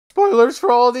spoilers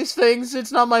for all these things.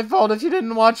 It's not my fault if you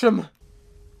didn't watch them.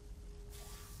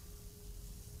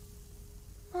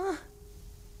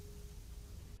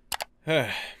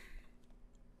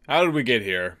 How did we get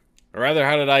here? Or rather,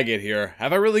 how did I get here?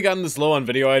 Have I really gotten this low on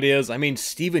video ideas? I mean,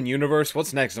 Steven Universe,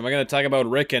 what's next? Am I gonna talk about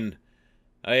Rick and...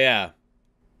 Oh yeah.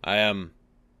 I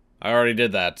already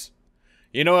did that.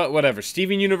 You know what, whatever.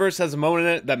 Steven Universe has a moment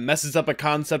in it that messes up a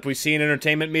concept we see in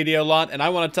entertainment media a lot, and I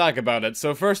want to talk about it.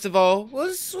 So first of all,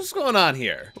 what's going on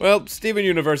here? Well, Steven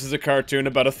Universe is a cartoon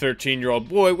about a 13-year-old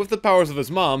boy with the powers of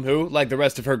his mom who, like the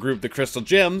rest of her group, the Crystal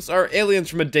Gems, are aliens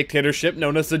from a dictatorship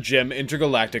known as the Gem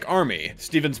Intergalactic Army.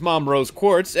 Steven's mom, Rose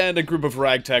Quartz, and a group of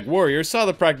ragtag warriors saw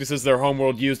the practices their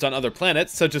homeworld used on other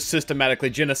planets, such as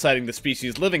systematically genociding the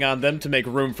species living on them to make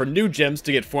room for new gems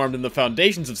to get formed in the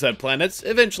foundations of said planets,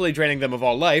 eventually draining them of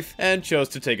all life, and chose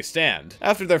to take a stand.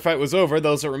 After their fight was over,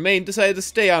 those that remained decided to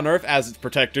stay on Earth as its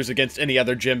protectors against any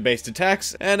other gem-based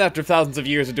attacks, and after thousands of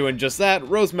years of doing just that,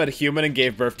 Rose met a human and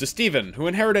gave birth to Steven, who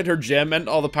inherited her gem and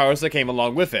all the powers that came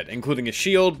along with it, including a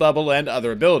shield, bubble, and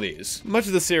other abilities. Much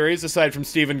of the series, aside from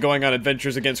Steven going on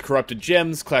adventures against corrupted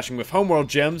gems, clashing with homeworld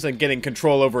gems, and getting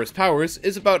control over his powers,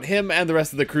 is about him and the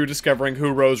rest of the crew discovering who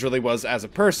Rose really was as a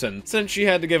person, since she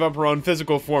had to give up her own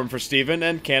physical form for Steven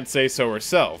and can't say so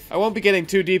herself. I won't be getting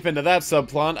too deep into that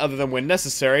subplot other than when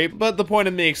necessary, but the point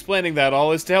of me explaining that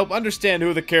all is to help understand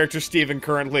who the character Steven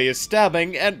currently is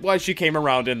stabbing and why she came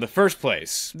around in the first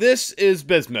place. This is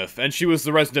Bismuth, and she was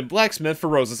the resident blacksmith for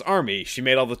Rose's army. She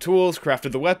made all the tools,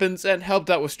 crafted the weapons, and helped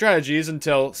out with strategies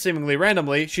until, seemingly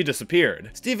randomly, she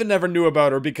disappeared. Steven never knew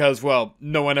about her because, well,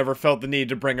 no one ever felt the need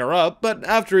to bring her up, but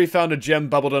after he found a gem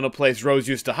bubbled in a place Rose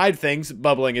used to hide things,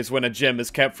 bubbling is when a gem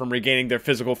is kept from regaining their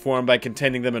physical form by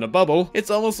containing them in a bubble,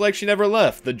 it's almost like she never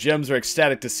left. The gems are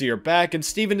ecstatic to see her back, and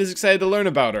Steven is excited to learn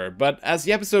about her, but as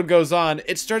the episode goes on,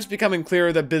 it starts becoming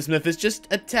clearer that Bismuth is just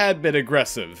a tad bit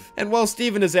aggressive. And while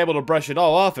Steven is able to brush it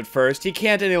all off at first, he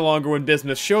can't any longer when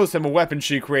Bismuth shows him a weapon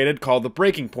she created called the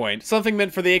Breaking Point, something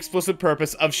meant for the explicit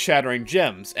purpose of shattering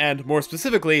gems, and more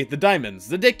specifically, the diamonds,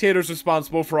 the dictators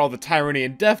responsible for all the tyranny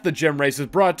and death the gem race has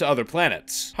brought to other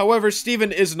planets. However,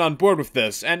 Steven isn't on board with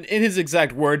this, and in his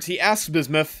exact words, he asks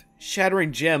Bismuth,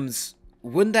 "Shattering gems,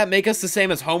 wouldn't that make us the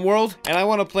same as Homeworld?" And I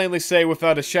want to plainly say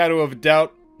without a shadow of a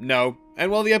doubt, no.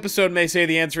 And while the episode may say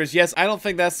the answer is yes, I don't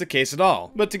think that's the case at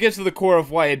all. But to get to the core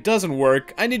of why it doesn't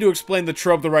work, I need to explain the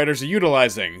trope the writers are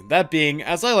utilizing, that being,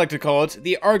 as I like to call it,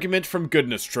 the argument from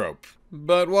goodness trope.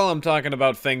 But while I'm talking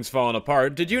about things falling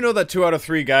apart, did you know that 2 out of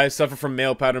 3 guys suffer from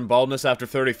male pattern baldness after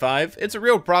 35? It's a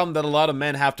real problem that a lot of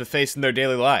men have to face in their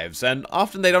daily lives, and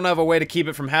often they don't have a way to keep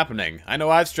it from happening. I know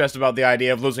I've stressed about the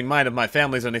idea of losing mine if my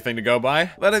family's anything to go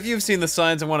by, but if you've seen the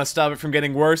signs and want to stop it from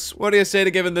getting worse, what do you say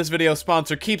to giving this video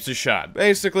sponsor Keeps a shot?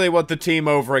 Basically, what the team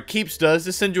over at Keeps does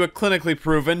is send you a clinically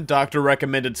proven,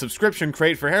 doctor-recommended subscription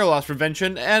crate for hair loss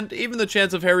prevention, and even the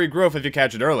chance of hair regrowth if you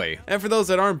catch it early. And for those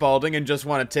that aren't balding and just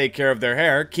want to take care of their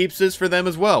hair, Keeps is for them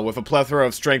as well, with a plethora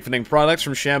of strengthening products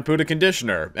from shampoo to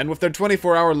conditioner, and with their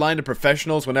 24-hour line of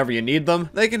professionals whenever you need them,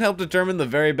 they can help determine the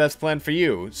very best plan for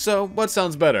you. So, what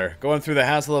sounds better, going through the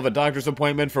hassle of a doctor's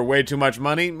appointment for way too much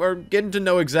money, or getting to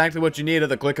know exactly what you need at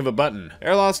the click of a button?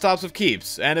 Hair loss stops with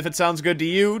Keeps, and if it sounds good to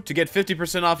you, to get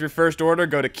 50% off your first order,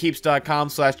 go to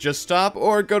keeps.com/juststop,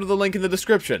 or go to the link in the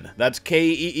description. That's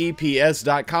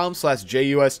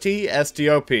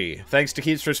keeps.com/JUSTSTOP. Thanks to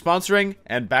Keeps for sponsoring,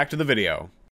 and back to the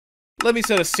video. Let me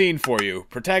set a scene for you.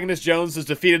 Protagonist Jones has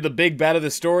defeated the big bad of the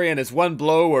story and is one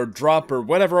blow or drop or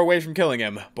whatever away from killing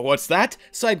him. But what's that?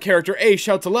 Side character A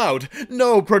shouts aloud,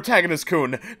 "No,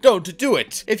 Protagonist-kun, don't do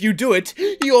it! If you do it,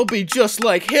 you'll be just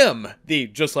like him!" The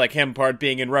just like him part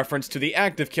being in reference to the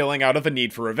act of killing out of a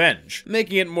need for revenge,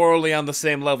 making it morally on the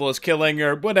same level as killing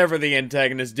or whatever the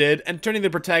antagonist did, and turning the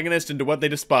protagonist into what they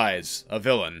despise, a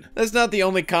villain. That's not the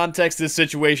only context this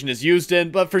situation is used in,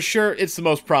 but for sure it's the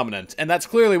most prominent, and that's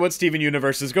clearly what Steven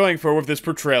Universe is going for with this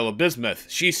portrayal of Bismuth.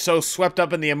 She's so swept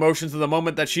up in the emotions of the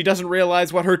moment that she doesn't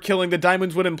realize what her killing the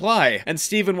diamonds would imply, and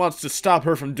Steven wants to stop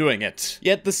her from doing it.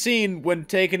 Yet the scene, when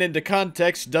taken into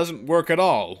context, doesn't work at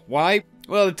all. Why?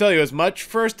 Well, to tell you as much,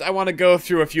 first I want to go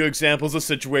through a few examples of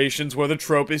situations where the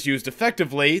trope is used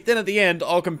effectively, then at the end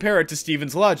I'll compare it to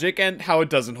Steven's logic and how it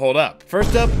doesn't hold up.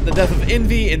 First up, the death of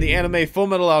Envy in the anime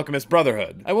Fullmetal Alchemist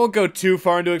Brotherhood. I won't go too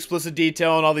far into explicit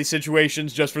detail on all these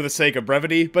situations just for the sake of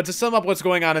brevity, but to sum up what's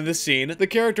going on in this scene, the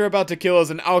character about to kill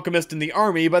is an alchemist in the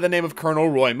army by the name of Colonel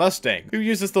Roy Mustang, who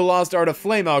uses the lost art of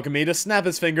flame alchemy to snap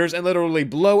his fingers and literally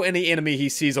blow any enemy he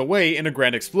sees away in a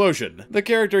grand explosion. The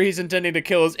character he's intending to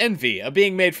kill is Envy, a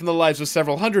being made from the lives of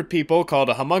several hundred people called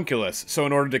a homunculus, so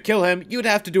in order to kill him, you'd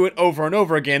have to do it over and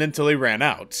over again until he ran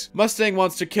out. Mustang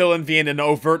wants to kill Envy in an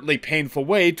overtly painful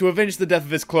way to avenge the death of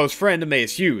his close friend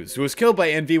Emmaus Hughes, who was killed by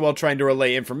Envy while trying to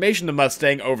relay information to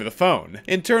Mustang over the phone.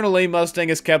 Internally, Mustang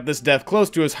has kept this death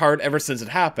close to his heart ever since it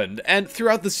happened, and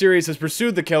throughout the series has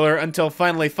pursued the killer until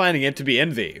finally finding it to be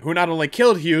Envy, who not only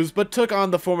killed Hughes, but took on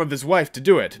the form of his wife to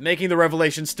do it, making the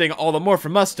revelation sting all the more for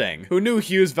Mustang, who knew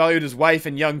Hughes valued his wife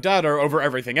and young daughter over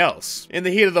everything else. In the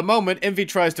heat of the moment, Envy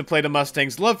tries to play to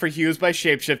Mustang's love for Hughes by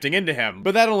shapeshifting into him,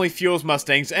 but that only fuels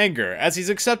Mustang's anger, as he's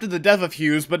accepted the death of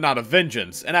Hughes but not of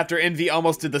vengeance, and after Envy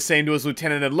almost did the same to his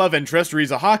lieutenant and love interest,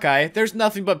 Riza Hawkeye, there's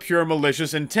nothing but pure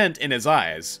malicious intent in his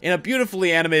eyes. In a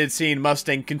beautifully animated scene,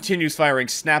 Mustang continues firing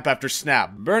snap after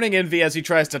snap, burning Envy as he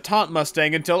tries to taunt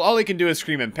Mustang until all he can do is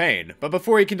scream in pain, but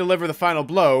before he can deliver the final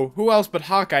blow, who else but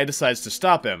Hawkeye decides to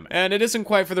stop him, and it isn't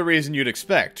quite for the reason you'd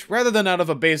expect. Rather than out of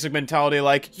a basic mentality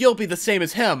like, you'll be the same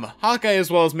as him, Hawkeye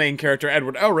as well as main character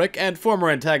Edward Elric and former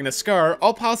antagonist Scar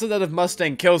all posit that if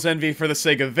Mustang kills Envy for the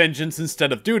sake of vengeance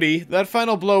instead of duty, that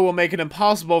final blow will make it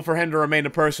impossible for him to remain a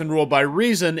person ruled by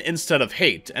reason instead of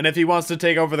hate, and if he wants to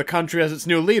take over the country as its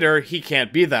new leader, he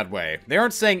can't be that way. They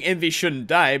aren't saying Envy shouldn't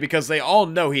die because they all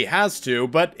know he has to,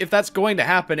 but if that's going to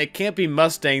happen, it can't be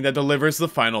Mustang that delivers the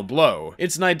final blow.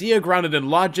 It's an idea grounded in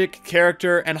logic,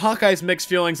 character, and Hawkeye's mixed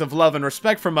feelings of love and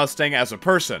respect for Mustang as a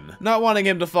person, not wanting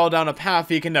him to fall down a path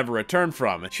he can never return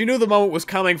from. She knew the moment was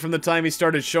coming from the time he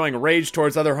started showing rage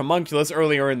towards other homunculus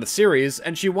earlier in the series,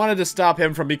 and she wanted to stop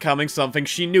him from becoming something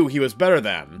she knew he was better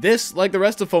than. This, like the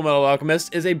rest of Fullmetal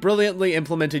Alchemist, is a brilliantly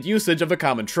implemented usage of a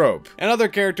common trope, and other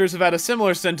characters have had a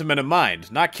similar sentiment in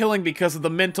mind, not killing because of the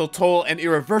mental toll and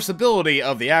irreversibility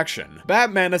of the action.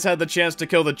 Batman has had the chance to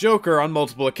kill the Joker on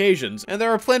multiple occasions, and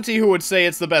there are plenty who would say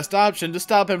it's the best option to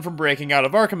stop him from breaking out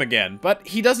of Arkham again, but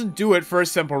he doesn't do it for a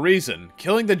simple reason.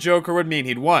 Killing the Joker would mean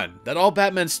he'd won, that all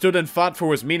Batman stood and fought for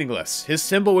was meaningless, his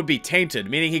symbol would be tainted,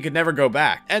 meaning he could never go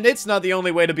back, and it's not the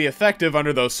only way to be effective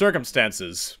under those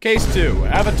circumstances. Case 2.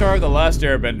 Avatar: The Last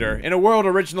Airbender. In a world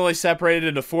originally separated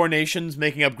into 4 nations,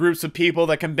 making up groups of people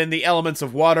that can bend the elements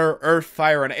of water, earth,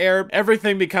 fire, and air,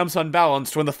 everything becomes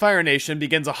unbalanced when the Fire Nation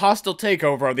begins a hostile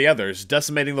takeover of the others,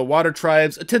 decimating the water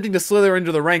tribes, attempting to slither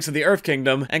into the ranks of the Earth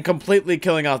Kingdom, and completely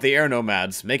killing off the air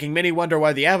nomads, making many wonder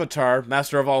why the Avatar,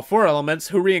 master of all 4 elements,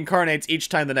 who reincarnates each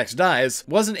time the next dies,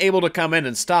 wasn't able to come in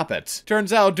and stop it.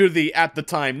 Turns out, due to the, at the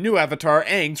time, new Avatar,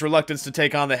 Aang's reluctance to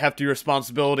take on the hefty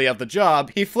responsibility of the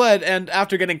job, he fled and,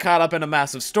 after getting caught up in a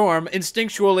massive storm,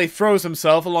 instinctually froze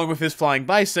himself along with his flying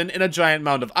bison in a giant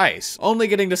mound of ice, only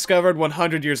getting discovered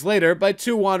 100 years later by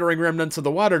 2 wandering remnants of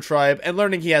the Water Tribe and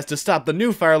learning he has to stop the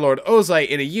new Fire Lord Ozai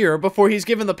in a year before he's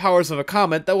given the powers of a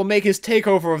comet that will make his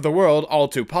takeover of the world all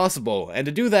too possible, and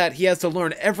to do that he has to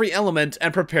learn every element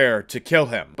and prepare to kill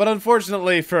him. But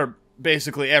unfortunately for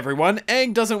basically everyone,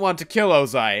 Aang doesn't want to kill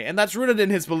Ozai, and that's rooted in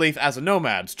his belief as a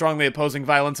nomad, strongly opposing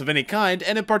violence of any kind,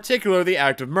 and in particular the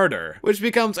act of murder, which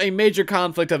becomes a major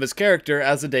conflict of his character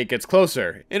as the date gets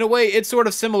closer. In a way, it's sort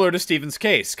of similar to Stephen's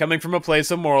case, coming from a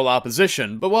place of moral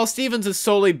opposition, but while Stephen's is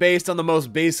solely based on the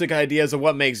most basic ideas of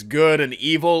what makes good and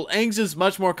evil, Aang's is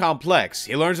much more complex.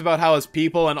 He learns about how his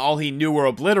people and all he knew were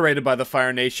obliterated by the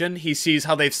Fire Nation, he sees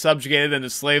how they've subjugated and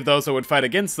enslaved those that would fight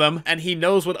against them, and he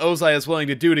knows what Ozai is willing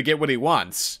to do to get what he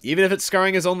wants, even if it's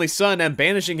scarring his only son and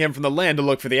banishing him from the land to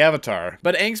look for the Avatar.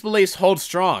 But Aang's beliefs hold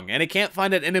strong, and he can't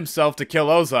find it in himself to kill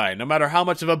Ozai, no matter how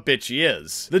much of a bitch he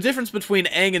is. The difference between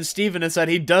Aang and Stephen is that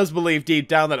he does believe deep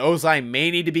down that Ozai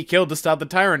may need to be killed to stop the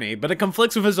tyranny, but it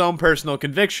conflicts with his own personal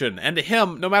conviction, and to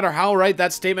him, no matter how right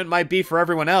that statement might be for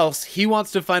everyone else, he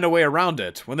wants to find a way around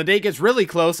it. When the date gets really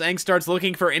close, Aang starts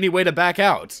looking for any way to back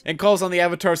out, and calls on the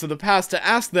Avatars of the past to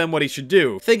ask them what he should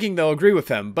do, thinking they'll agree with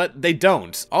him, but they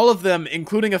don't. All of them,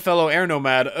 including a fellow air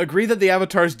nomad, agree that the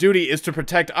Avatar's duty is to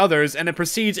protect others, and it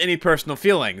precedes any personal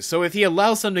feelings, so if he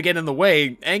allows them to get in the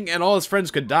way, Aang and all his friends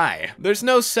could die. There's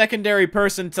no secondary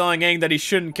person telling Aang that he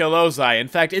shouldn't kill Ozai. In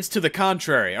fact, it's to the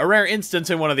contrary, a rare instance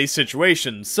in one of these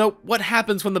situations. So what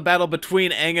happens when the battle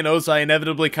between Aang and Ozai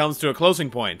inevitably comes to a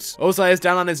closing point? Ozai is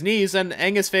down on his knees, and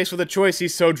Aang is faced with a choice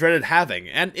he's so dreaded having,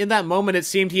 and in that moment it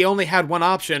seemed he only had one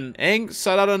option. Aang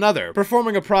sought out another,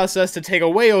 performing a process to take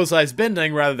away Ozai's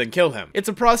bending rather than and kill him. It's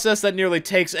a process that nearly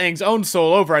takes Aang's own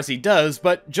soul over as he does,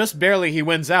 but just barely he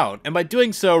wins out, and by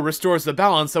doing so restores the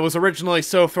balance that was originally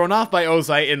so thrown off by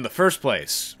Ozai in the first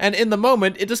place. And in the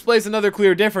moment, it displays another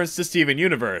clear difference to Steven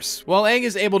Universe. While Aang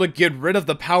is able to get rid of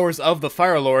the powers of the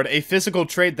Fire Lord, a physical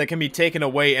trait that can be taken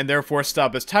away and therefore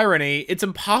stop his tyranny, it's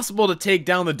impossible to take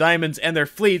down the diamonds and their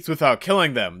fleets without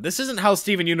killing them. This isn't how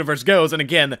Steven Universe goes, and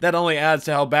again, that only adds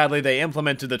to how badly they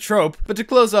implemented the trope. But to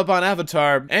close up on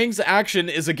Avatar, Aang's action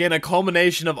is again a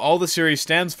culmination of all the series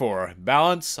stands for: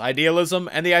 balance, idealism,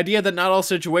 and the idea that not all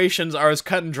situations are as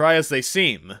cut and dry as they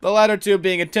seem. The latter two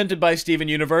being attempted by Steven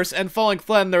Universe and falling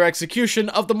flat in their execution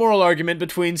of the moral argument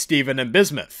between Steven and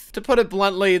Bismuth. To put it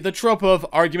bluntly, the trope of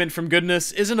argument from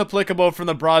goodness isn't applicable from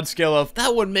the broad scale of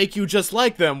that would make you just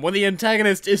like them when the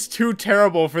antagonist is too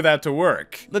terrible for that to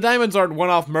work. The diamonds aren't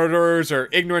one-off murderers or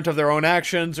ignorant of their own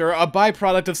actions or a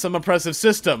byproduct of some oppressive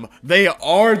system. They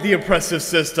are the oppressive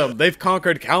system. They've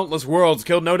conquered countless worlds,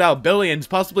 killed no doubt billions,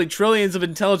 possibly trillions of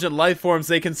intelligent life forms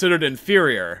they considered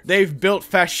inferior. They've built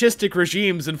fascistic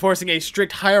regimes enforcing a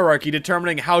strict hierarchy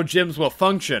determining how gyms will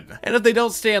function. And if they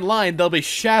don't stay in line, they'll be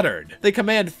shattered. They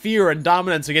command fear and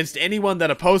dominance against anyone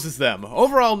that opposes them.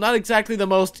 Overall, not exactly the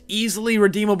most easily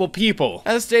redeemable people.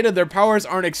 As stated, their powers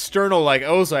aren't external like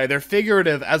Ozai, they're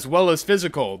figurative as well as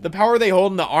physical. The power they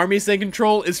hold in the armies they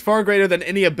control is far greater than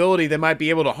any ability they might be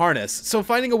able to harness, so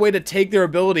finding a way to take their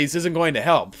abilities isn't going to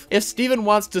help. If Steven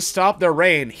wants to stop their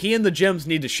reign, he and the gems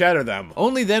need to shatter them.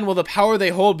 Only then will the power they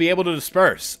hold be able to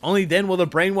disperse. Only then will the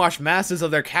brainwashed masses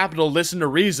of their capital listen to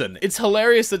reason. It's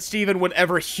hilarious that Steven would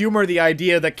ever humor the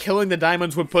idea that killing the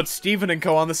diamonds would put Steven and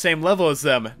co on the same level as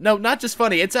them. No, not just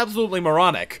funny, it's absolutely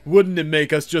moronic. Wouldn't it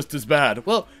make us just as bad?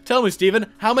 Well, tell me,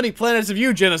 Steven, how many planets have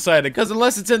you genocided? Because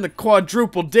unless it's in the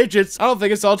quadruple digits, I don't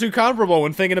think it's all too comparable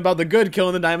when thinking about the good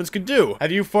killing the diamonds could do.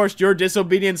 Have you forced your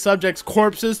disobedient subjects'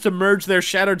 corpses to merge their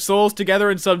shattered souls together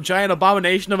in some giant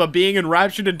abomination of a being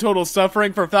enraptured in total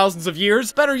suffering for thousands of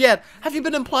years? Better yet, have you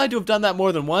been implied to have done that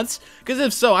more than once? Because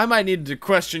if so, I might need to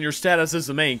question your status as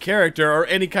the main character or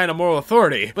any kind of moral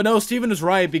authority. But no, Steven is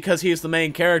right because he is the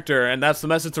main character, and that's the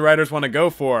message the writers want to go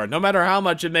for, no matter how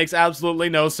much it makes absolutely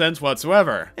no sense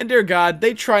whatsoever. And dear God,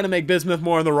 they try to make Bismuth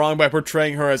more in the wrong by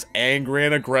portraying her as angry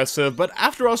and aggressive, but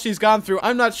after all she's gone through,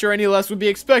 I'm not sure any less would be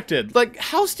expected. Like,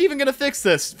 how's Steven gonna fix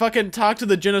this? Fucking talk to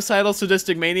the genocidal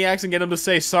sadistic maniacs and get them to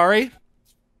say sorry?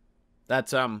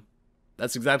 That's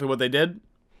exactly what they did.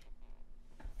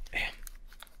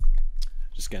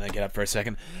 Just gonna get up for a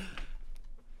second.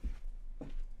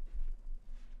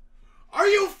 Are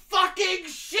you fucking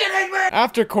shitting me?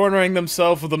 After cornering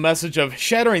themselves with the message of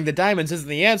shattering the diamonds isn't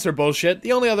the answer bullshit,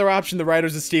 the only other option the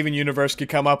writers of Steven Universe could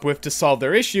come up with to solve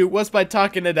their issue was by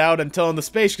talking it out and telling the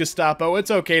Space Gestapo it's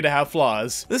okay to have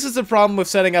flaws. This is the problem with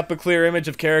setting up a clear image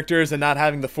of characters and not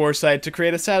having the foresight to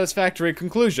create a satisfactory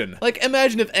conclusion. Like,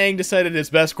 imagine if Aang decided his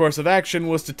best course of action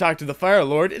was to talk to the Fire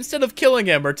Lord instead of killing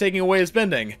him or taking away his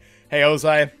bending. Hey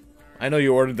Ozai, I know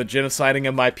you ordered the genociding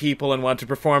of my people and want to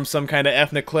perform some kind of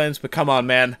ethnic cleanse, but come on,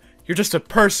 man. You're just a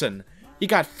person. You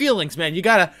got feelings, man. You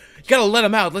gotta let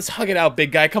them out. Let's hug it out,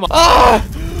 big guy. Come on. Ah!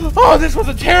 Oh, this was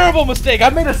a terrible mistake. I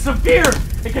made a severe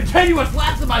and continuous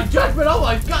lapse in my judgment. Oh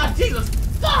my God, Jesus.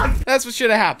 Fuck! That's what should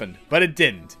have happened, but it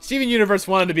didn't. Steven Universe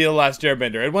wanted to be the last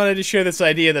airbender. It wanted to share this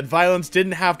idea that violence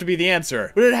didn't have to be the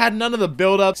answer, but it had none of the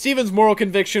build-up. Steven's moral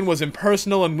conviction was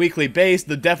impersonal and weakly based.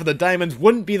 The death of the diamonds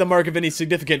wouldn't be the mark of any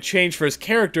significant change for his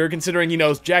character, considering he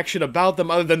knows jack shit about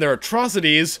them other than their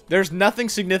atrocities. There's nothing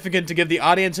significant to give the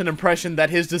audience an impression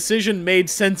that his decision made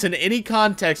sense in any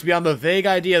context beyond the vague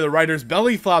idea the writers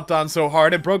belly flopped on so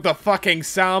hard it broke the fucking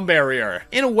sound barrier.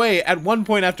 In a way, at one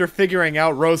point after figuring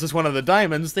out Rose is one of the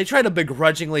diamonds, they try to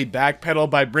begrudgingly backpedal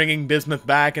by bringing Bismuth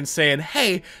back and saying,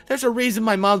 hey, there's a reason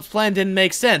my mom's plan didn't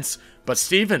make sense. But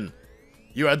Steven,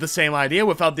 you had the same idea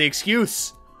without the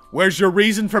excuse. Where's your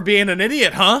reason for being an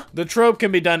idiot, huh? The trope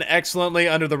can be done excellently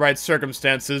under the right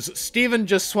circumstances. Steven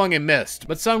just swung and missed,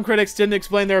 but some critics didn't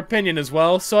explain their opinion as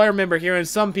well, so I remember hearing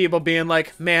some people being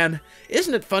like, man,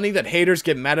 isn't it funny that haters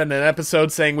get mad at an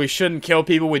episode saying we shouldn't kill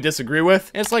people we disagree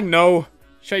with? And it's like, no,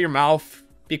 shut your mouth,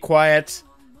 be quiet.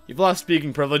 You've lost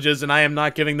speaking privileges, and I am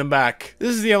not giving them back.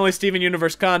 This is the only Steven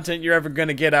Universe content you're ever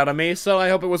gonna get out of me, so I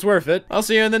hope it was worth it. I'll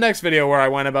see you in the next video where I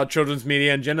whine about children's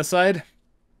media and genocide.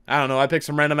 I don't know, I picked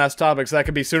some random ass topics that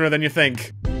could be sooner than you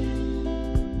think.